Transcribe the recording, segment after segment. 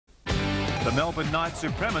The Melbourne Knights'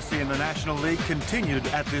 supremacy in the National League continued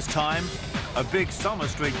at this time. A big Summer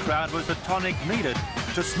Street crowd was the tonic needed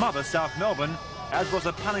to smother South Melbourne, as was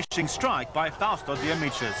a punishing strike by Fausto de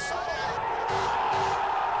Amicis.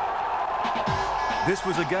 This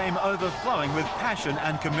was a game overflowing with passion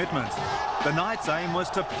and commitment. The Knights' aim was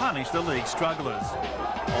to punish the league strugglers.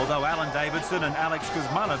 Although Alan Davidson and Alex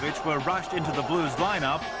Kuzmanovic were rushed into the Blues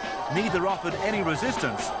lineup, neither offered any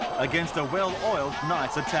resistance against a well-oiled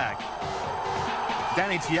Knights attack.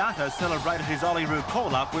 Danny Tiatto celebrated his Olyroos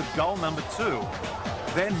call-up with goal number 2.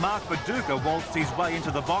 Then Mark Viduka waltzed his way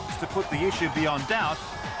into the box to put the issue beyond doubt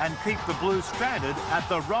and keep the Blues stranded at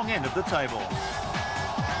the wrong end of the table.